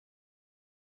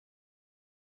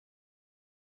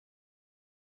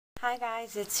Hi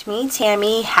guys, it's me,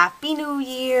 Tammy. Happy New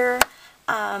Year!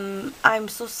 I'm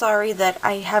so sorry that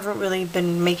I haven't really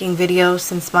been making videos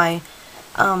since my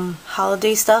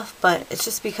holiday stuff, but it's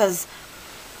just because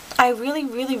I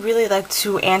really like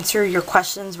to answer your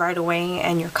questions right away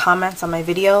and your comments on my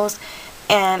videos,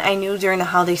 and I knew during the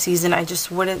holiday season I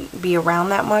just wouldn't be around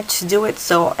that much to do it,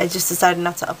 so I just decided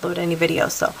not to upload any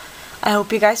videos. So I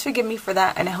hope you guys forgive me for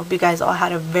that, and I hope you guys all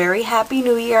had a very happy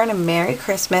New Year and a Merry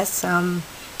Christmas.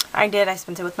 I did. I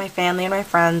spent it with my family and my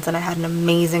friends, and I had an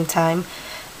amazing time.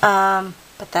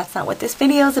 But that's not what this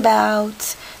video is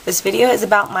about. This video is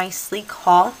about my Sleek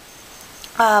haul.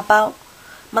 About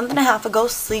a month and a half ago,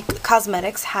 Sleek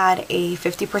Cosmetics had a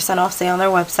 50% off sale on their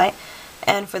website.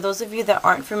 And for those of you that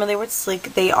aren't familiar with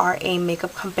Sleek, they are a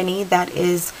makeup company that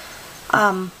is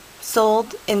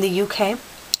sold in the UK.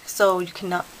 So you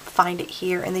cannot find it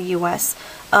here in the US,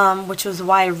 which was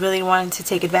why I really wanted to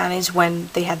take advantage when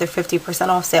they had their 50%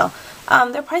 off sale.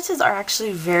 Their prices are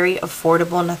actually very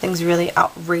affordable. Nothing's really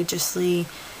outrageously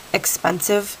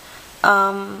expensive.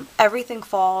 Everything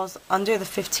falls under the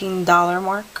 $15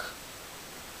 mark,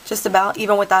 just about,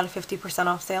 even without a 50%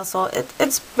 off sale. So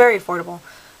it's very affordable.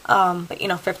 But you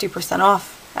know, 50%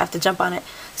 off, I have to jump on it.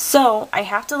 So I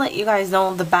have to let you guys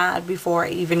know the bad before I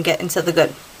even get into the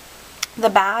good. The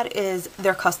bad is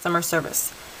their customer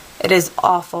service. It is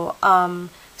awful.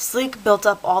 Sleek built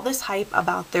up all this hype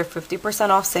about their 50%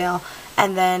 off sale,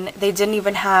 and then they didn't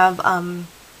even have,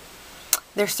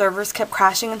 their servers kept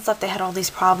crashing and stuff. They had all these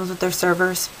problems with their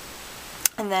servers,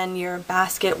 and then your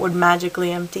basket would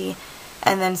magically empty,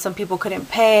 and then some people couldn't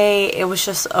pay. It was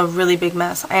just a really big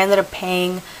mess. I ended up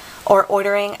paying or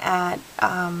ordering at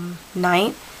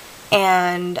night,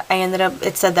 and I ended up,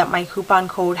 it said that my coupon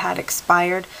code had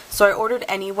expired, so I ordered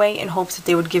anyway in hopes that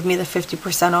they would give me the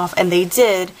 50% off, and they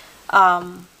did,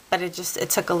 but it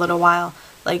took a little while,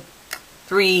 like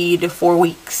 3 to 4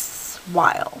 weeks,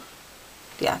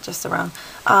 yeah, just around,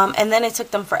 and then it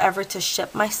took them forever to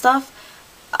ship my stuff,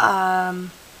 about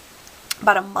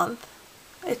a month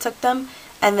it took them,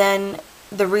 and then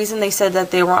the reason they said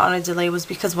that they were on a delay was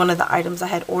because one of the items I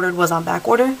had ordered was on back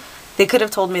order. They could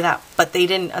have told me that, but they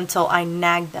didn't until I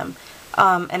nagged them.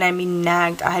 And I mean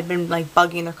nagged. I had been like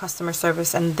bugging their customer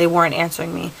service and they weren't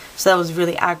answering me. So that was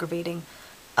really aggravating.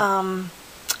 And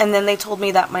then they told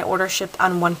me that my order shipped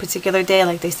on one particular day.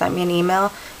 Like they sent me an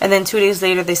email. And then 2 days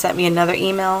later they sent me another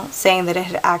email saying that it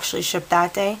had actually shipped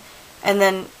that day. And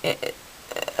then it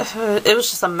was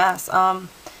just a mess.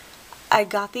 I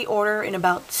got the order in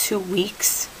about 2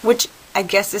 weeks, which I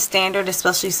guess is standard,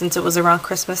 especially since it was around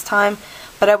Christmas time.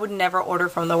 But I would never order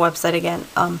from the website again.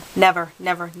 Never.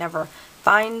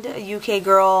 Find a UK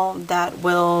girl that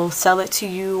will sell it to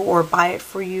you or buy it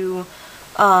for you,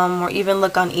 or even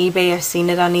look on eBay. I've seen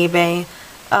it on eBay.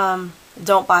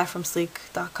 Don't buy from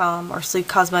sleek.com or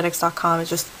sleekcosmetics.com. It's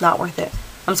just not worth it.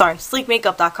 I'm sorry,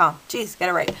 sleekmakeup.com. Jeez, get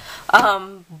it right.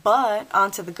 But on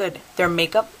to the good. Their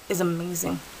makeup is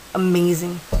amazing.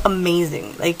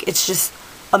 Like, it's just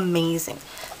amazing.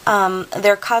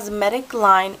 Their cosmetic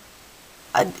line,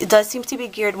 it does seem to be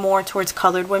geared more towards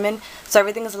colored women, so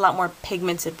everything is a lot more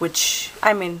pigmented, which,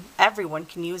 I mean, everyone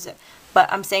can use it, but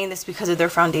I'm saying this because of their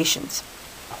foundations.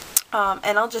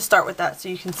 And I'll just start with that so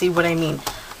you can see what I mean.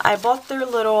 I bought their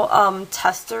little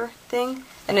tester thing,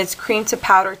 and it's cream to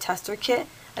powder tester kit,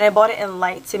 and I bought it in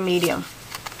light to medium.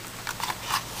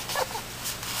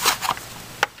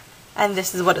 And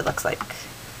this is what it looks like.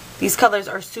 These colors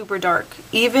are super dark.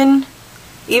 Even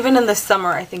in the summer,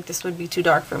 I think this would be too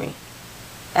dark for me.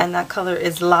 And that color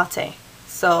is latte.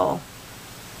 So,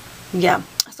 yeah.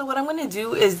 So what I'm going to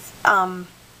do is,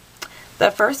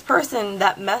 the first person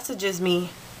that messages me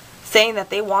saying that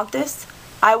they want this,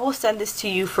 I will send this to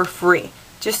you for free.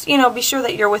 Just, you know, be sure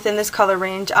that you're within this color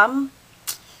range. I'm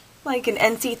like an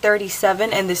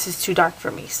NC37 and this is too dark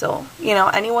for me. So, you know,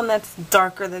 anyone that's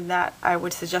darker than that, I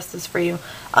would suggest this for you.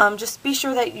 Just be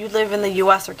sure that you live in the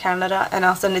US or Canada and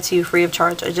I'll send it to you free of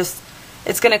charge.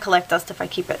 It's going to collect dust if I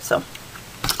keep it. So,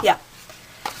 yeah.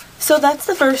 So that's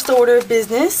the first order of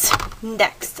business. The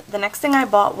next thing I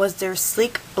bought was their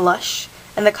Sleek blush,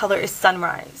 and the color is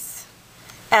Sunrise.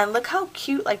 And look how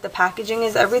cute like the packaging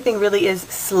is. Everything really is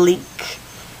sleek,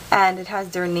 and it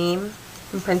has their name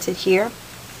imprinted here.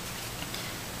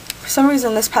 For some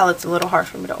reason this palette's a little hard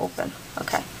for me to open.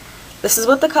 Okay, this is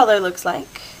what the color looks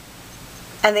like,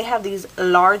 and they have these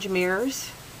large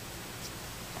mirrors,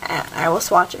 and I will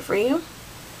swatch it for you.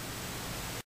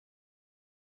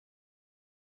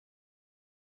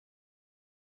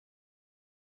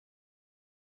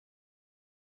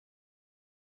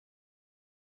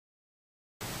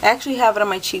 I actually have it on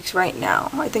my cheeks right now.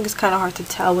 I think it's kind of hard to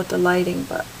tell with the lighting,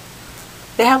 but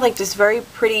They have like this very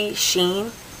pretty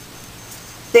sheen.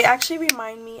 They actually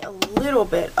remind me a little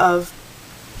bit of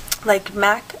like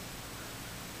MAC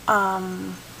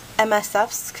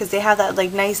MSFs, because they have that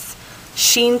like nice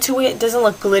sheen to it. It doesn't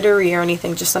look glittery or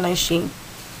anything, just a nice sheen.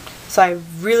 So I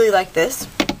really like this.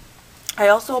 I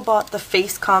also bought the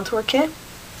face contour kit,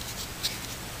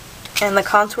 and the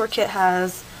contour kit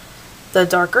has the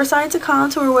darker side to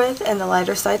contour with and the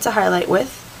lighter side to highlight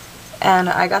with, and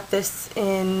I got this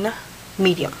in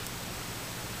medium.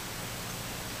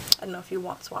 I don't know if you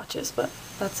want swatches, but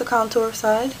that's the contour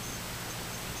side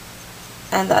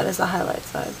and that is the highlight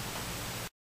side.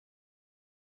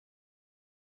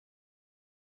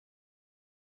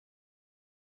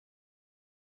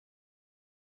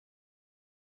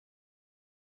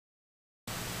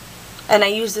 And I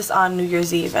used this on New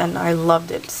Year's Eve and I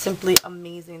loved it. Simply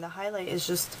amazing. The highlight is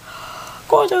just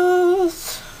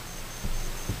gorgeous.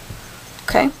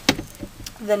 Okay.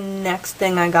 The next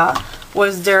thing I got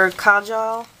was their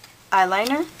Kajal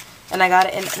eyeliner. And I got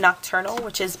it in Nocturnal,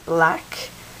 which is black.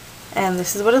 And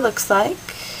this is what it looks like.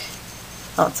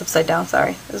 Oh, it's upside down,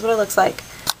 sorry. This is what it looks like.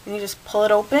 And you just pull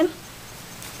it open.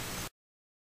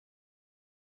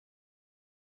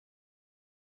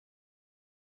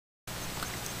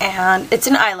 And it's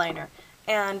an eyeliner,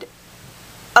 and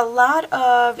a lot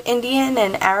of Indian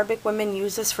and Arabic women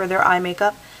use this for their eye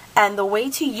makeup, and the way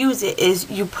to use it is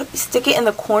you stick it in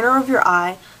the corner of your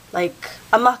eye. Like,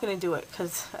 I'm not going to do it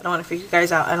because I don't want to freak you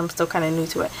guys out and I'm still kind of new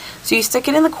to it. So you stick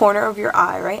it in the corner of your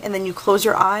eye, right, and then you close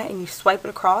your eye and you swipe it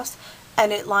across,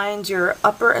 and it lines your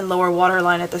upper and lower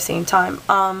waterline at the same time.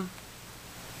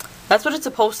 That's what it's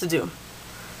supposed to do.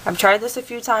 I've tried this a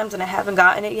few times and I haven't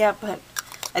gotten it yet, but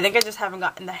I think I just haven't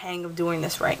gotten the hang of doing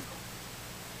this right.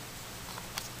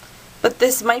 But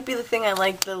this might be the thing I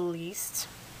like the least,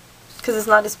 because it's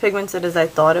not as pigmented as I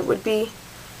thought it would be.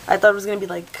 I thought it was going to be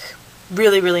like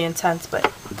really, really intense,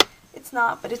 but it's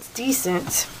not, but it's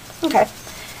decent. Okay.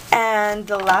 And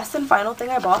the last and final thing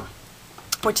I bought,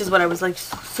 which is what I was like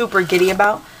super giddy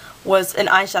about, was an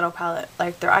eyeshadow palette.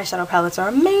 Like, their eyeshadow palettes are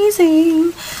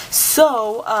amazing.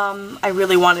 So I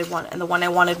really wanted one, and the one I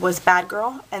wanted was Bad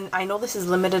Girl, and I know this is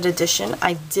limited edition.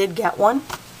 I did get one.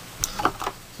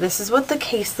 This is what the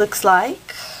case looks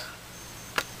like.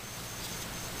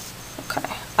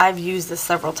 Okay, I've used this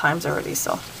several times already,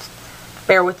 so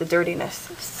bear with the dirtiness.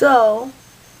 So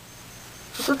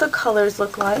this is what the colors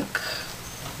look like.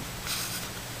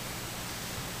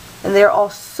 And they're all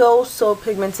so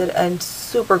pigmented and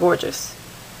super gorgeous.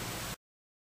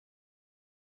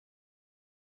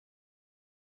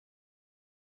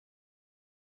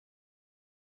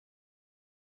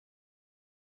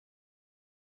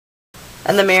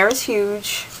 And the mirror is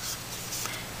huge.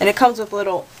 And it comes with a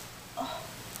little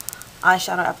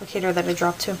eyeshadow applicator that I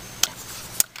dropped too.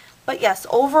 But yes,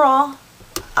 overall,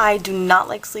 I do not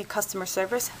like Sleek customer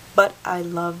service, but I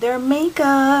love their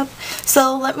makeup.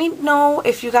 So let me know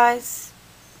if you guys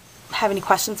have any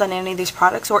questions on any of these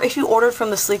products, or if you ordered from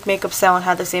the Sleek makeup sale and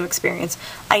had the same experience.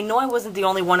 I know I wasn't the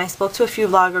only one. I spoke to a few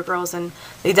vlogger girls and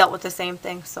they dealt with the same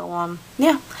thing. So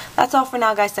yeah, that's all for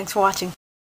now, guys. Thanks for watching.